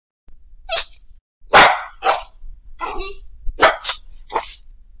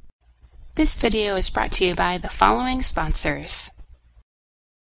This video is brought to you by the following sponsors.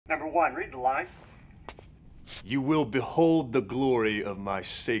 Number 1, read the line. You will behold the glory of my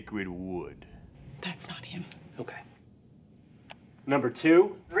sacred wood. That's not him. Okay. Number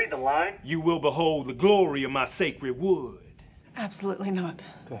 2, read the line. You will behold the glory of my sacred wood. Absolutely not.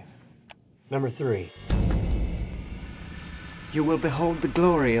 Okay. Number 3. You will behold the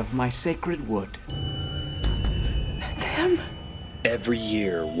glory of my sacred wood. That's him. Every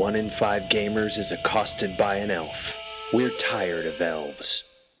year, 1 in 5 gamers is accosted by an elf. We're tired of elves.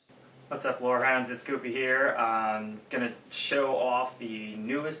 What's up, Lorehounds? It's Goopy here. I'm going to show off the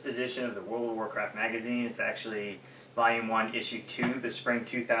newest edition of the World of Warcraft magazine. It's actually Volume 1, Issue 2, the Spring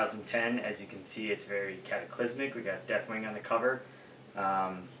 2010. As you can see, it's very cataclysmic. We got Deathwing on the cover.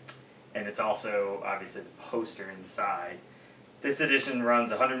 And it's also, obviously, the poster inside. This edition runs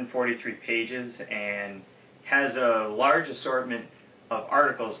 143 pages and has a large assortment of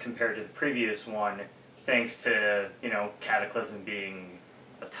articles compared to the previous one, thanks to, Cataclysm being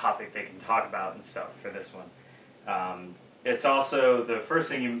a topic they can talk about and stuff for this one. It's also, the first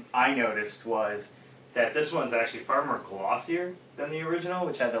thing I noticed was that this one's actually far more glossier than the original,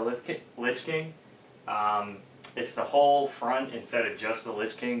 which had the Lich King. It's the whole front instead of just the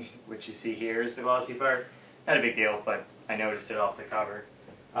Lich King, which you see here is the glossy part. Not a big deal, but I noticed it off the cover.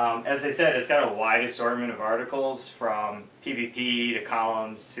 As I said, it's got a wide assortment of articles, from PvP to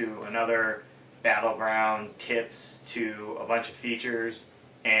columns to another battleground, tips to a bunch of features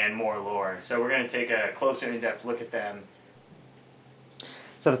and more lore. So we're going to take a closer in-depth look at them.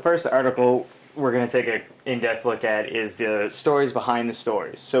 So the first article we're going to take an in-depth look at is the stories behind the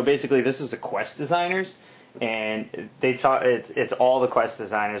stories. So basically this is the quest designers, and they talk. It's all the quest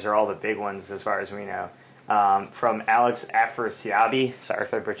designers, or all the big ones as far as we know. From Alex Afrasiabi, sorry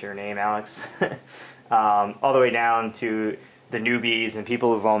if I butchered your name, Alex, all the way down to the newbies and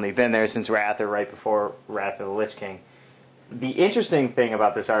people who've only been there since Wrath or right before Wrath of the Lich King. The interesting thing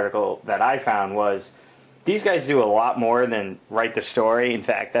about this article that I found was these guys do a lot more than write the story. In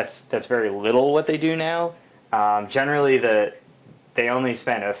fact, that's very little what they do now. Generally, they only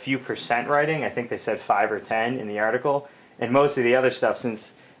spend a few % writing. I think they said 5 or 10 in the article, and most of the other stuff,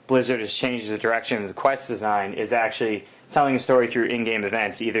 since Blizzard has changed the direction of the quest design, is actually telling a story through in-game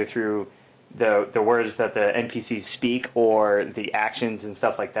events, either through the words that the NPCs speak or the actions and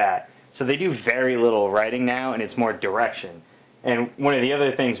stuff like that. So they do very little writing now, and it's more direction. And one of the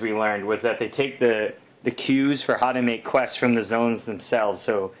other things we learned was that they take the cues for how to make quests from the zones themselves.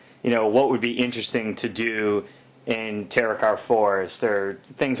 So, what would be interesting to do in Terakar Forest or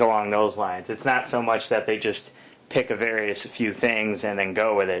things along those lines. It's not so much that they just pick a few things and then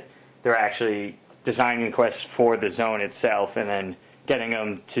go with it. They're actually designing the quest for the zone itself and then getting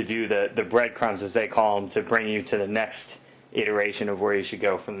them to do the breadcrumbs, as they call them, to bring you to the next iteration of where you should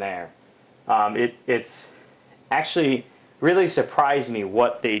go from there. It's actually really surprised me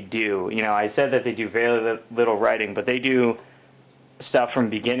what they do. I said that they do very little writing, but they do stuff from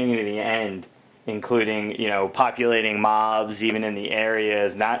beginning to the end, including, populating mobs even in the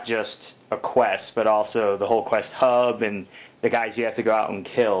areas, not just a quest, but also the whole quest hub and the guys you have to go out and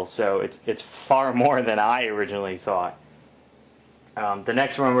kill. So it's far more than I originally thought. The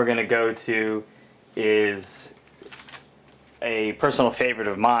next one we're going to go to is a personal favorite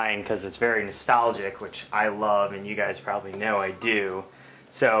of mine because it's very nostalgic, which I love, and you guys probably know I do.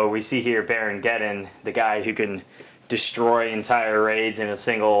 So we see here Baron Geddon, the guy who can destroy entire raids in a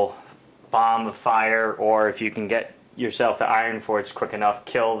single bomb of fire, or if you can get yourself to Ironforge quick enough,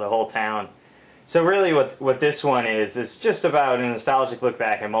 kill the whole town. So really what this one is just about a nostalgic look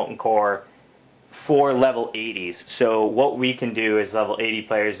back at Molten Core for level 80s. So what we can do as level 80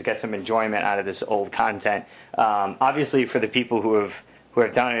 players to get some enjoyment out of this old content. Obviously for the people who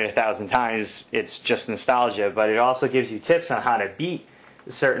have done it 1,000 times, it's just nostalgia, but it also gives you tips on how to beat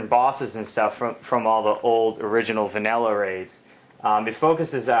certain bosses and stuff from all the old original vanilla raids. It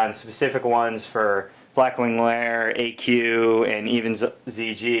focuses on specific ones for Blackwing Lair, AQ, and even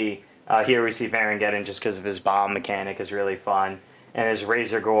ZG. Here we see Baron Geddon just because of his bomb mechanic is really fun. And there's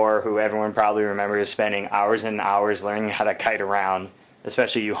Razor Gore, who everyone probably remembers spending hours and hours learning how to kite around,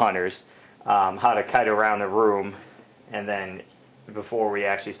 especially you hunters, how to kite around the room, and then before we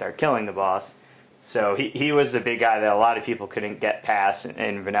actually start killing the boss. So he was the big guy that a lot of people couldn't get past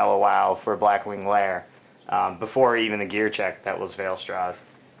in Vanilla WoW for Blackwing Lair, before even the gear check that was Veilstraw's.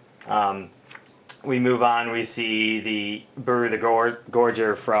 We move on, we see the Buru the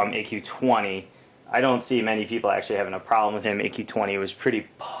Gorger from AQ20. I don't see many people actually having a problem with him. AQ20 was pretty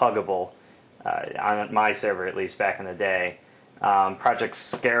puggable, on my server at least back in the day. Project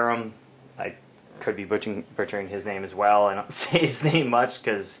Scarum, could be butchering his name as well. I don't say his name much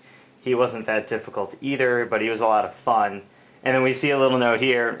because he wasn't that difficult either, but he was a lot of fun. And then we see a little note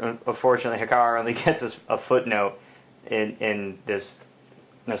here. Unfortunately, Hikaru only gets a footnote in this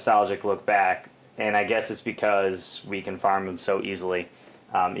nostalgic look back, and I guess it's because we can farm him so easily.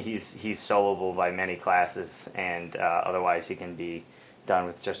 He's soloable by many classes, and otherwise he can be done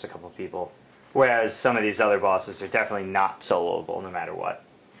with just a couple people. Whereas some of these other bosses are definitely not soloable no matter what.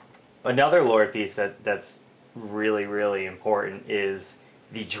 Another lore piece that's really, really important is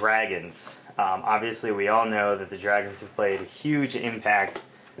the dragons. Obviously, we all know that the dragons have played a huge impact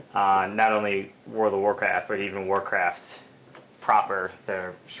on not only World of Warcraft, but even Warcraft proper,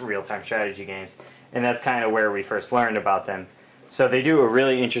 the real-time strategy games. And that's kind of where we first learned about them. So they do a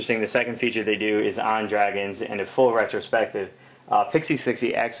really interesting, the second feature they do is on dragons and a full retrospective.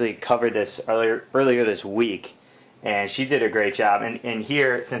 Pixie60 actually covered this earlier this week, and she did a great job. And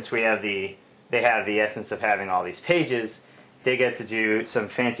here, since they have the essence of having all these pages, they get to do some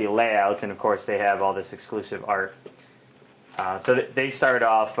fancy layouts, and of course they have all this exclusive art. So they start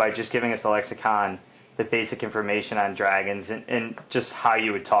off by just giving us a lexicon, the basic information on dragons, and just how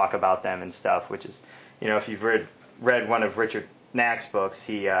you would talk about them and stuff, which is, if you've read one of Richard Knack's books,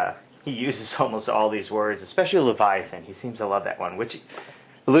 he uses almost all these words, especially Leviathan. He seems to love that one, which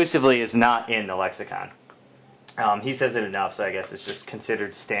elusively is not in the lexicon. He says it enough, so I guess it's just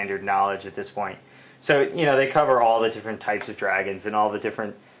considered standard knowledge at this point. So, they cover all the different types of dragons and all the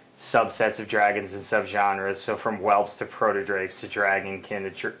different subsets of dragons and subgenres. So from whelps to protodrakes to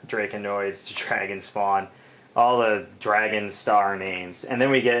dragonkin to draconids to dragon spawn, all the dragon star names. And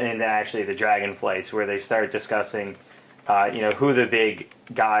then we get into actually the dragon flights, where they start discussing who the big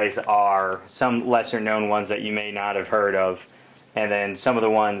guys are, some lesser known ones that you may not have heard of, and then some of the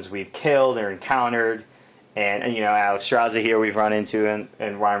ones we've killed or encountered. And Alexstrasza here we've run into in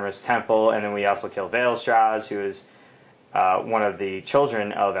Weimar's Temple, and then we also kill Veilstraz, who is one of the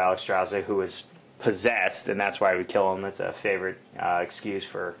children of Alexstrasza, who was possessed, and that's why we kill him. That's a favorite excuse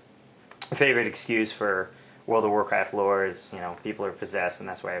for World of Warcraft lore is, people are possessed, and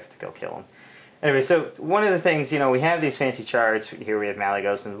that's why I have to go kill them. Anyway, so one of the things, we have these fancy charts. Here we have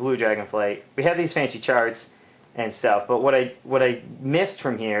Malygos and the Blue Dragonflight. We have these fancy charts and stuff, but what I missed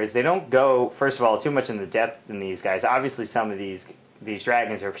from here is they don't go, first of all, too much in the depth in these guys. Obviously, some of these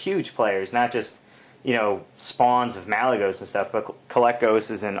dragons are huge players, not just spawns of Malygos and stuff, but Kolekgos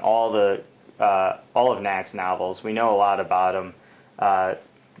is in all of Knack's novels. We know a lot about him.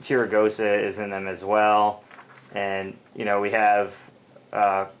 Tiragosa is in them as well, and we have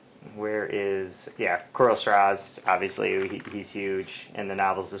Kurostraz, obviously he's huge in the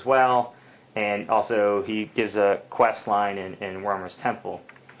novels as well. And also, he gives a quest line in Warhammer's Temple.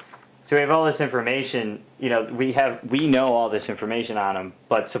 So we have all this information. We know all this information on him,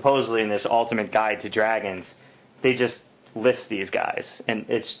 but supposedly in this ultimate guide to dragons, they just list these guys, and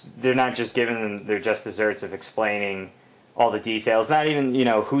they're not just giving them their just desserts of explaining all the details. Not even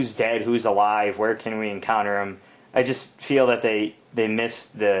who's dead, who's alive, where can we encounter him. I just feel that they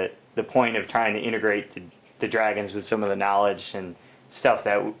missed the point of trying to integrate the dragons with some of the knowledge and stuff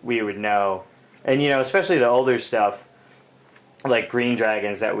that we would know. And especially the older stuff like green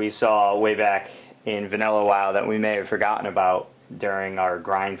dragons that we saw way back in Vanilla WoW that we may have forgotten about during our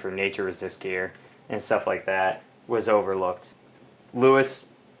grind for nature resist gear and stuff like that was overlooked. Louis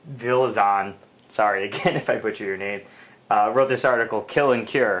Villazon, sorry again if I butcher your name, wrote this article, Kill and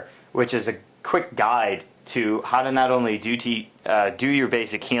Cure, which is a quick guide to how to not only do your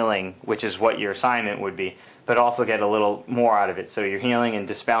basic healing, which is what your assignment would be, but also get a little more out of it. So your healing and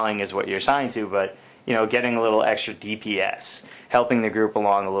dispelling is what you're assigned to, but getting a little extra DPS, helping the group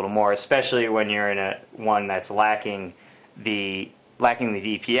along a little more, especially when you're in one that's lacking the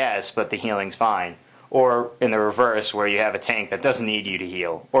DPS, but the healing's fine. Or in the reverse, where you have a tank that doesn't need you to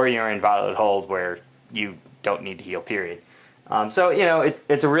heal, or you're in Violet Hold where you don't need to heal, period. So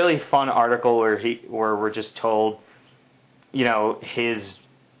it's a really fun article where we're just told his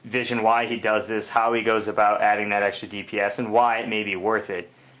vision, why he does this, how he goes about adding that extra DPS, and why it may be worth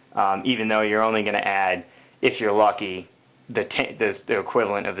it, even though you're only going to add, if you're lucky, the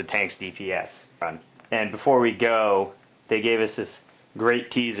equivalent of the tank's DPS. And before we go, they gave us this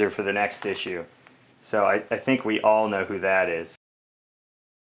great teaser for the next issue. So I think we all know who that is.